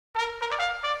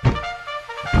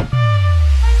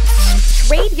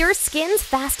Trade your skins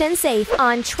fast and safe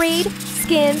on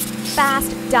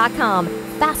TradeSkinsFast.com.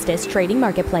 Fastest trading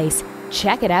marketplace.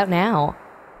 Check it out now.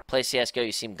 Play CSGO,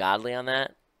 you seem godly on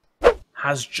that.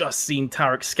 Has just seen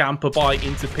Tarek scamper by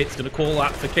into pits. Going to call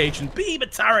out for Cajun B,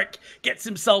 but Tarek gets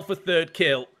himself a third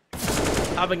kill.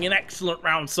 Having an excellent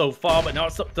round so far, but now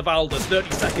it's up to Valdes. 30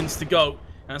 seconds to go.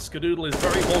 And Skadoodle is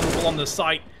very vulnerable on the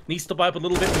site. Needs to buy up a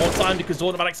little bit more time because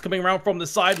Automatic's coming around from the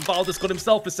side. And Valdes got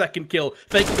himself a second kill.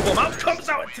 Faking the bomb out, comes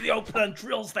out into the open and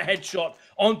drills the headshot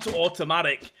onto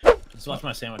Automatic. Just watch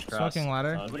my sandwich cross. Smoking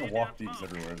ladder. I'm gonna walk these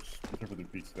everywhere. Just looking for the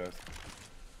peaks, guys.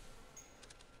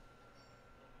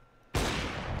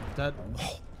 Dead.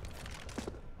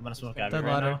 I'm gonna smoke Dead right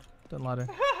ladder. now. Dead ladder.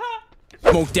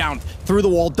 Smoke down through the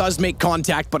wall, does make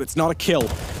contact, but it's not a kill.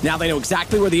 Now they know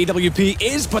exactly where the AWP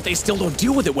is, but they still don't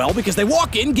deal with it well because they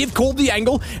walk in, give Cole the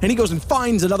angle, and he goes and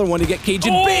finds another one to get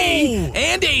Cajun B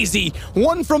and AZ.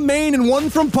 One from main and one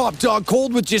from Pop Dog.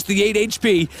 Cold with just the 8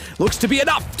 HP. Looks to be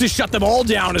enough to shut them all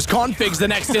down as Config's the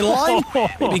next in line.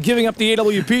 Maybe giving up the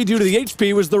AWP due to the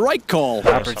HP was the right call.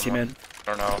 Upper team in. I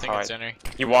don't know. I think it's in.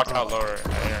 He walked out lower.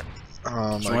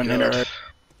 Oh my god.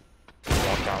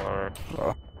 Walked out lower.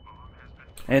 Oh.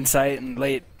 Insight and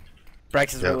late.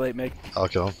 Brax is really late, Mig. I'll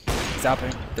kill him.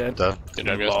 Stopping. Dead. Dead.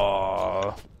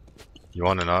 You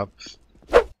want an up?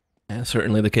 Yeah,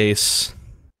 certainly the case.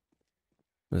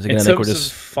 In terms of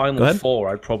Final Four,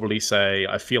 I'd probably say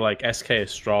I feel like SK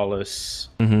Astralis,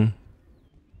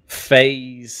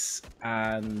 FaZe,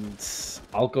 and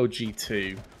I'll go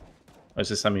G2 as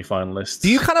a semi-finalist.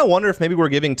 Do you kind of wonder if maybe we're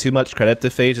giving too much credit to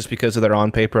FaZe just because of their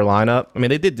on-paper lineup? I mean,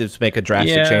 they did just make a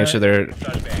drastic change to their...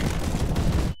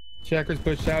 Checker's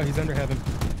pushed out. He's under heaven.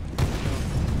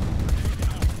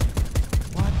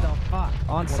 What the fuck?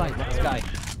 On site, this guy.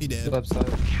 He did. Let's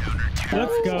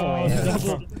go.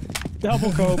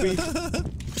 Double Kobe.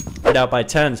 Out by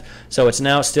 10s, so it's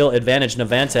now still advantage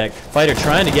Navantec. Fighter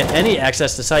trying to get any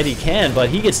access to site he can, but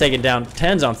he gets taken down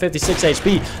 10s on 56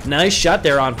 HP. Nice shot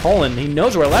there on Poland. He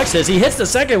knows where Lex is. He hits the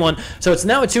second one, so it's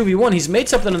now a 2v1. He's made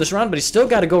something in this round, but he's still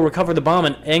got to go recover the bomb,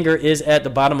 and Anger is at the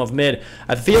bottom of mid. I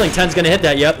have a feeling 10's going to hit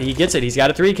that. Yep, he gets it. He's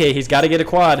got a 3K. He's got to get a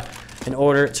quad in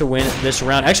order to win this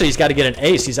round. Actually, he's got to get an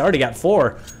ace. He's already got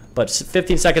 4, but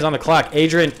 15 seconds on the clock.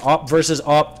 Adrian, op versus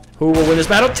op. Who will win this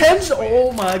battle? 10s!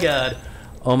 Oh my god.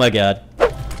 Oh my god.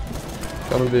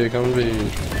 Come and be.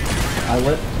 I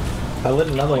lit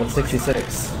another one,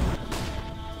 66.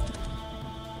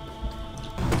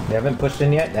 They haven't pushed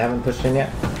in yet?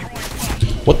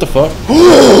 What the fuck?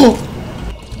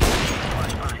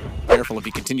 Careful if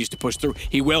he continues to push through.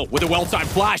 He will, with a well-timed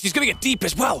flash. He's going to get deep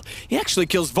as well. He actually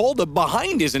kills Volda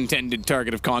behind his intended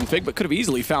target of Config, but could have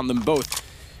easily found them both. It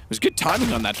was good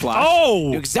timing on that flash.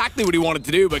 Oh! Knew exactly what he wanted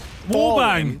to do, but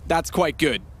wallbang. That's quite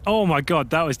good. Oh my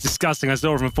god, that was disgusting. I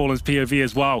saw it from Fallen's POV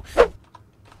as well.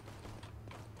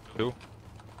 Who?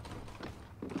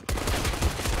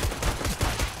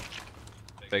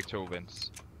 Take 2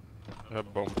 wins.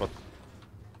 Bomb, but...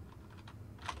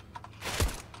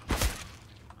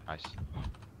 Nice.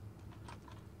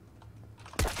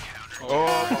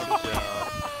 Oh,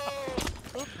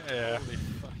 yeah.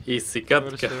 Easy cut.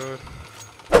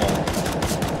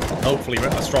 Hopefully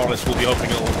Astralis will be hoping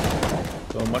it'll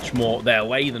go much more their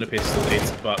way than a pistol hit,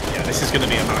 but yeah, this is going to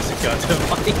be a massacre to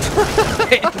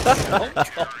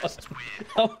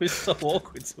that was so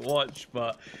awkward to watch,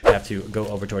 but... I have to go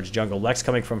over towards jungle. Lex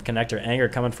coming from connector, Anger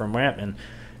coming from ramp, and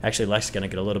actually Lex is going to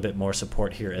get a little bit more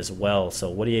support here as well.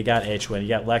 So what do you got, H-Win? You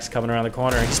got Lex coming around the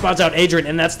corner. He spots out Adrian,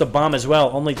 and that's the bomb as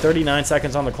well. Only 39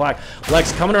 seconds on the clock.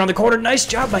 Lex coming around the corner. Nice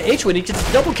job by H-Win. He gets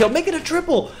a double kill, making a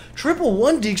triple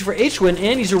 1-digs for H-Win,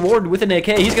 and he's rewarded with an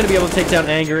AK. He's going to be able to take down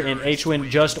Anger, and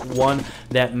H-Win just won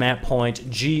that map point.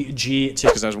 GG.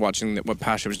 Because I was watching what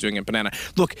Pasha was doing at Banana.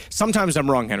 Look, sometimes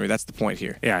I'm wrong, Henry. That's the point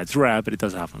here. Yeah, it's rare, but it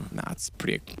does happen. Nah, it's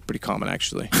pretty common,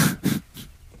 actually.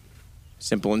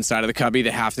 Simple inside of the cubby.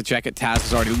 They have to check it. Taz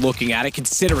is already looking at it,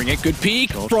 considering it. Good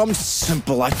peek from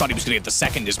Simple. I thought he was going to get the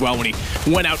second as well when he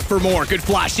went out for more. Good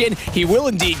flash in. He will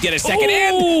indeed get a second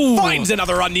and finds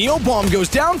another on Neo. Bomb goes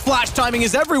down. Flash timing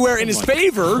is everywhere in his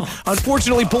favor.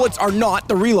 Unfortunately, bullets are not.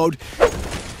 The reload.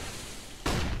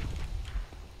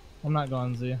 I'm not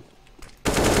going, Z.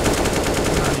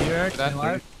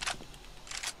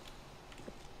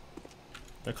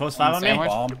 They're close 5 on me.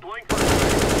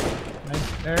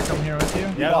 Nice. Eric, I'm here with you.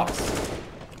 Yeah.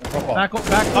 Back blue.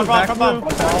 Nice.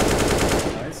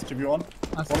 2v1.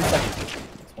 20 seconds.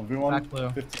 1v1. Back blue.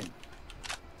 15.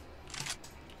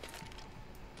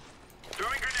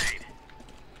 Throwing grenade.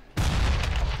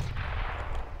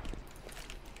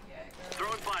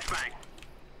 Throwing flashbang.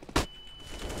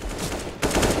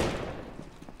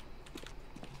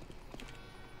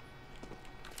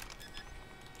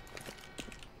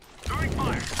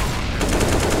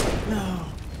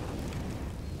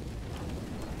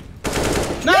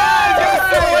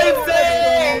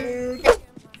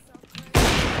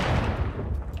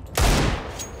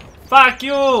 Fuck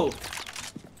you!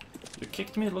 You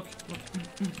kicked me, look.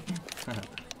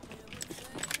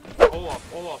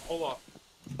 Hold up.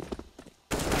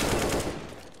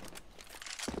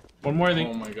 One more, I think.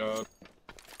 Oh my god.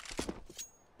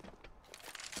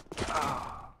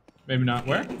 Maybe not.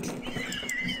 Where?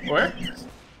 Where?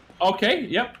 Okay,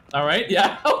 yep. Alright,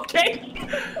 yeah, okay.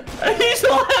 He's a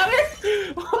ladder!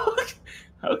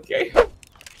 Okay.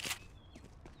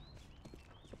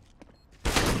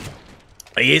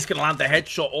 He is gonna land the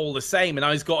headshot all the same, and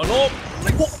now he's got an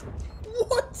AWP.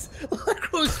 What?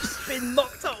 Lacro's just been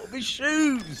knocked out of his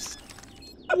shoes.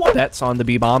 That's on the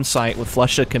B-bomb site with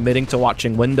Flusha committing to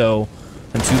watching window.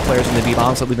 And 2 players in the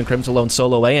B-bomb site leaving Crimson alone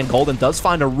solo A. And Golden does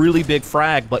find a really big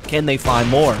frag, but can they find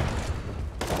more?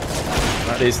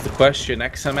 That is the question.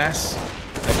 XMS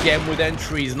again with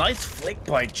entries. Nice flick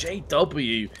by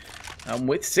JW. And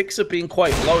with Sixer being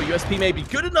quite low, USP may be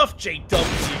good enough.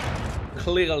 JW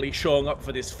clearly showing up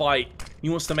for this fight. He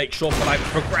wants to make sure Fnatic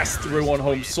progress through on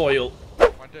home soil.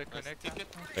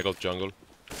 I got jungle.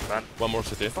 Plant. One more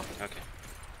CT. Okay.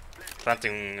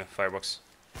 Planting firebox.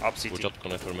 Up CT. We'll jump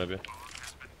connector maybe.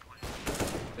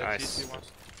 Nice. Last one.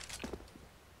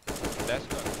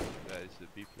 That is the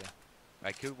B player.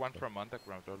 I killed one from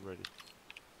underground already.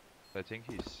 I think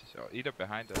he's either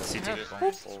behind us. CT.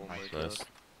 Oh my god.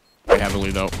 Heavily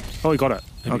though. Oh, he got it.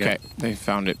 Okay, they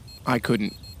found it. I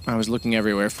couldn't. I was looking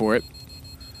everywhere for it.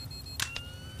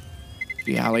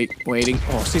 The alley waiting.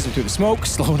 Oh, sees him through the smoke.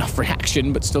 Slow enough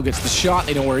reaction, but still gets the shot.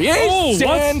 They know where he is. Oh,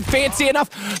 what? And fancy enough,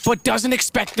 but doesn't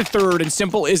expect the third. And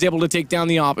Simple is able to take down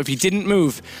the op. If he didn't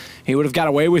move, he would have got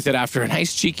away with it after a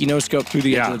nice cheeky no-scope through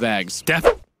the edge of the bags.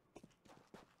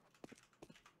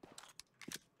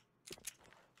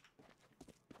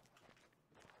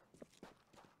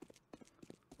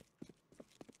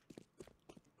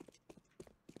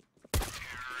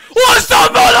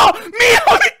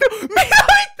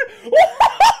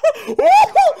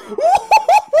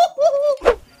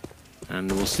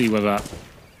 And we'll see whether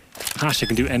Pasha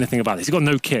can do anything about this. He's got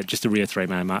no kit, just to reiterate,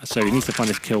 man, Matt. So he needs to find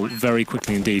his kill very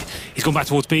quickly indeed. He's gone back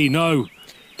towards B. No.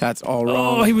 That's all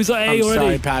wrong. Oh, he was at A I'm already.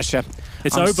 sorry, Pasha.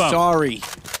 It's I'm over. sorry.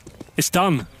 It's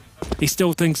done. He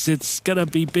still thinks it's gonna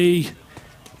be B.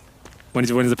 When is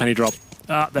the penny drop?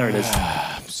 Ah, there it is.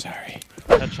 I'm sorry.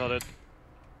 Headshot it.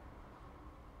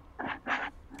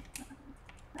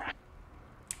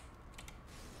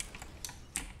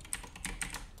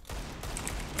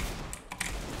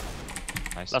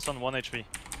 Nice. Last one, 1 HP.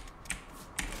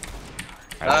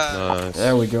 Nice.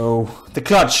 There we go. The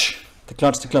clutch. The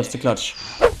clutch.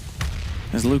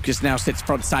 As Lucas now sits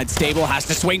front side stable, has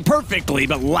to swing perfectly,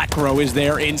 but Lacro is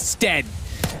there instead.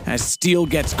 As Steel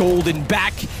gets Golden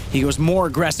back, he goes more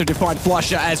aggressive to find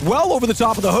Flusha as well over the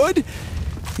top of the hood.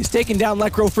 He's taking down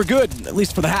Lacro for good, at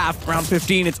least for the half. Round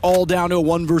 15, it's all down to a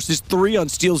 1 versus 3 on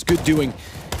Steel's good doing.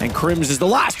 And Crims is the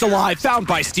last alive, found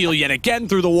by Steel yet again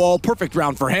through the wall. Perfect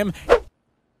round for him.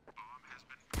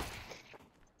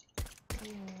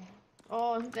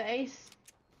 Oh, the ace.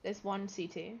 There's one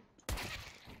CT.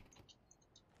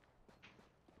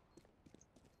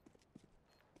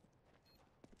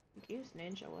 He was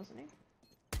ninja, wasn't he?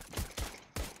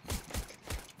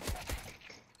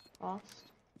 Lost.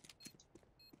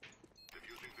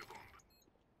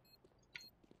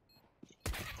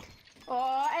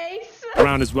 Oh, ace!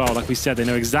 Around as well, like we said, they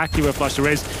know exactly where Flusha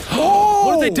is. Oh!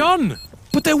 What have they done?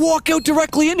 But they walk out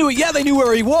directly into it. Yeah, they knew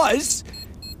where he was.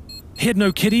 He had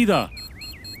no kit either.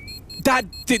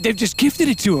 They've just gifted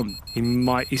it to him.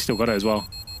 He's still got it as well.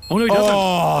 Oh no, he doesn't.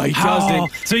 Oh, he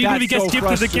doesn't. So even if he gets so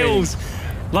gifted the kills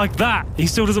like that, he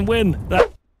still doesn't win. Throwing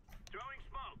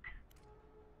smoke.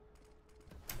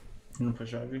 I'm gonna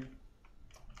push Ivy.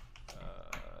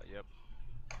 Yep.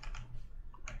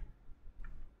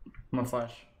 I'm gonna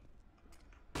flash.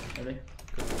 Ready?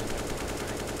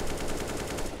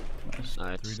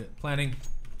 Nice. Planning.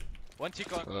 One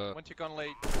tick on late.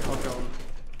 Okay.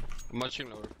 Muching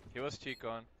lower. He was tick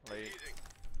on late.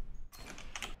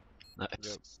 Nice.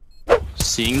 Yep.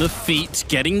 Seeing the feet,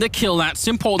 getting the kill, that's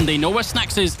important. They know where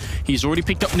Snacks is. He's already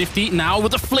picked up Nifty. Now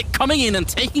with the flick coming in and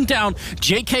taking down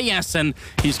JKS, and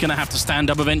he's going to have to stand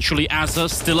up eventually. Azza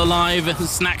still alive.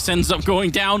 Snacks ends up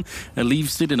going down and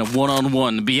leaves it in a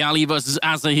one-on-one. Bialy versus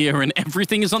Azza here, and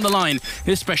everything is on the line,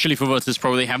 especially for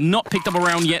Virtus.pro. They have not picked up a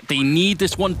round yet. They need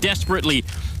this one desperately.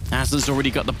 Azza's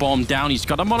already got the bomb down. He's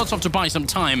got a Molotov to buy some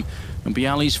time. And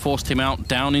Bialy's forced him out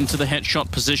down into the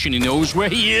headshot position. He knows where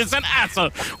he is. And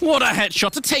Azza, what a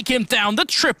headshot to take him down. The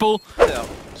triple.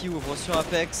 Qui ouvre sur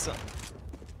Apex.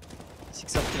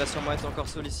 Sixer qui va sûrement être encore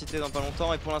sollicité dans pas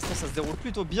longtemps. Et pour l'instant, ça se déroule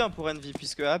plutôt bien pour Envy,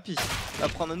 puisque Happy va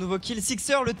prendre un nouveau kill.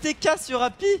 Sixer, le TK sur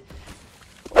Happy.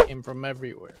 Came from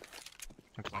everywhere.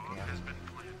 I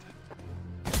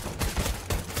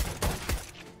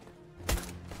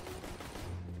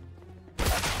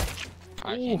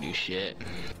can't do shit.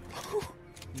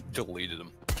 Deleted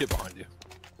him. Get behind you.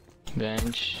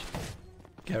 Bench.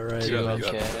 Get ready.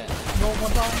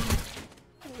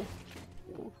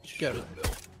 Get it.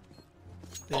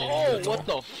 Oh, what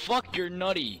the fuck, you're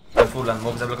nutty. Furlan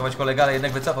mógł zablokować kolegę, ale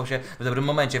jednak wycofał się w dobrym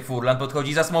momencie. Furlan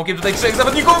podchodzi za smokiem, tutaj 3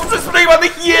 zawodników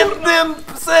przesprayowanych jednym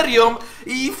serią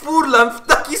i Furlan w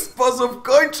taki sposób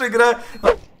kończy grę.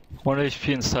 1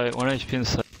 HP inside, 1 HP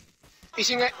inside.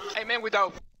 He's in it. Hey man,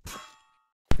 without.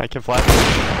 I can flash.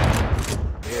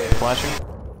 Flashing.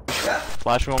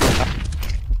 Flashing one more time.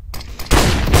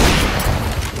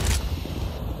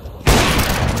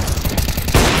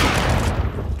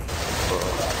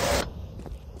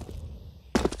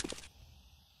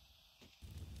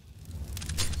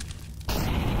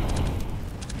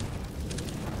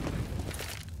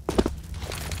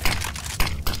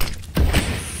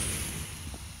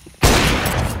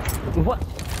 What?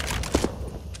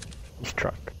 He's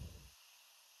truck.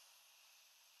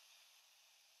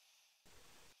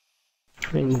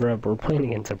 I mean, bro, we're playing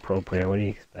against a pro player. What do you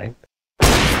expect?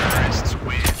 How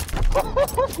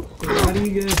do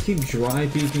you guys keep dry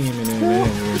peeking him in a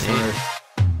minute?